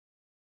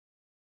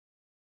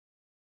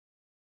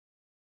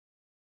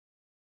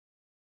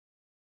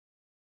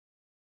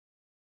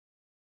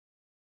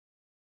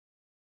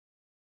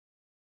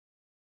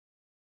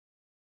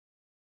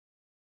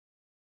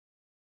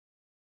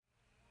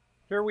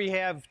Here we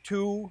have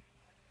two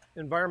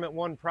Environment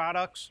One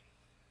products.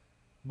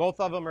 Both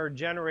of them are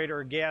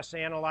generator gas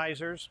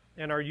analyzers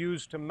and are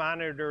used to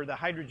monitor the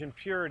hydrogen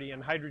purity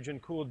in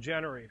hydrogen-cooled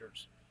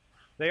generators.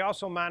 They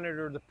also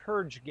monitor the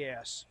purge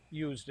gas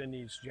used in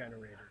these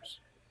generators.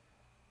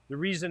 The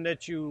reason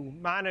that you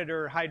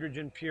monitor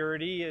hydrogen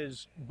purity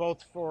is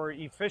both for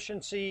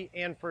efficiency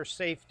and for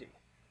safety.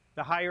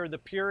 The higher the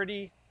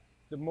purity,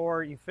 the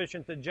more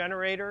efficient the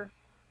generator.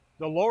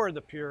 The lower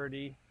the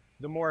purity,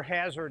 the more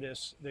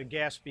hazardous the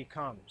gas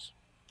becomes.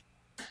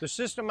 The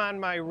system on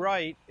my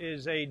right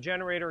is a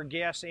generator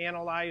gas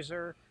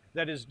analyzer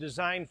that is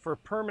designed for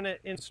permanent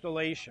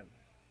installation.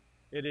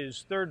 It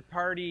is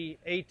third-party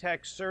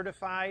ATEX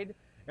certified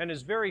and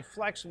is very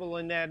flexible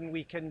in that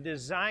we can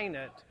design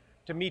it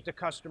to meet the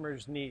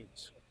customer's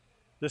needs.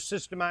 The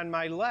system on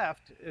my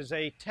left is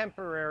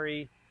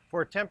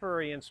for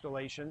temporary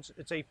installations.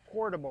 It's a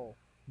portable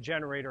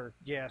generator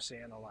gas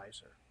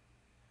analyzer.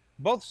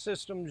 Both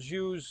systems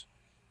use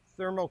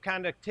thermal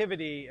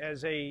conductivity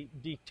as a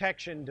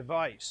detection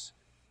device.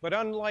 But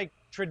unlike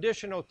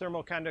traditional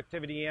thermal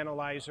conductivity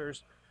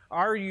analyzers,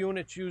 our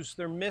units use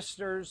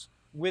thermistors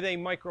with a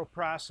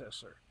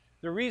microprocessor.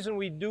 The reason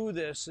we do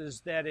this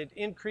is that it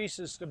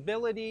increases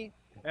stability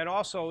and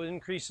also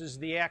increases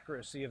the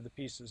accuracy of the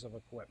pieces of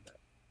equipment.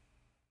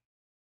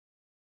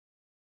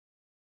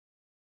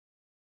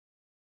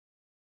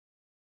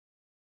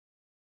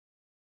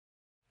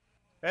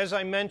 As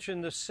I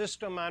mentioned, the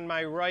system on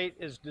my right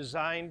is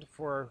designed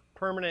for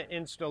permanent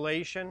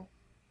installation.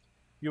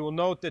 You will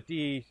note that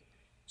the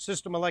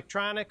system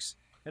electronics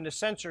and the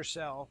sensor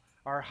cell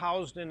are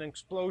housed in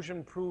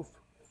explosion-proof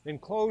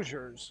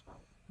enclosures,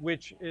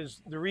 which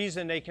is the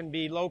reason they can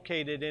be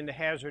located in the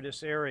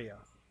hazardous area.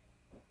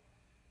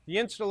 The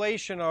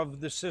installation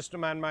of the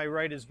system on my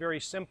right is very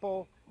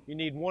simple. You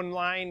need one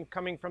line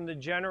coming from the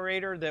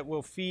generator that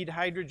will feed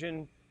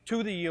hydrogen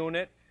to the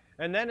unit,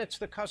 and then it's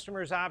the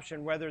customer's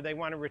option whether they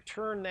want to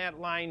return that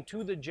line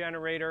to the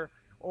generator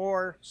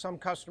or some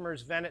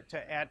customers vent it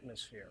to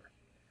atmosphere.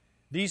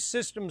 These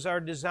systems are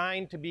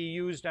designed to be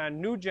used on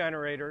new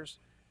generators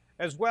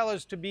as well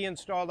as to be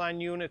installed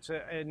on units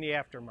in the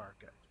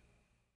aftermarket.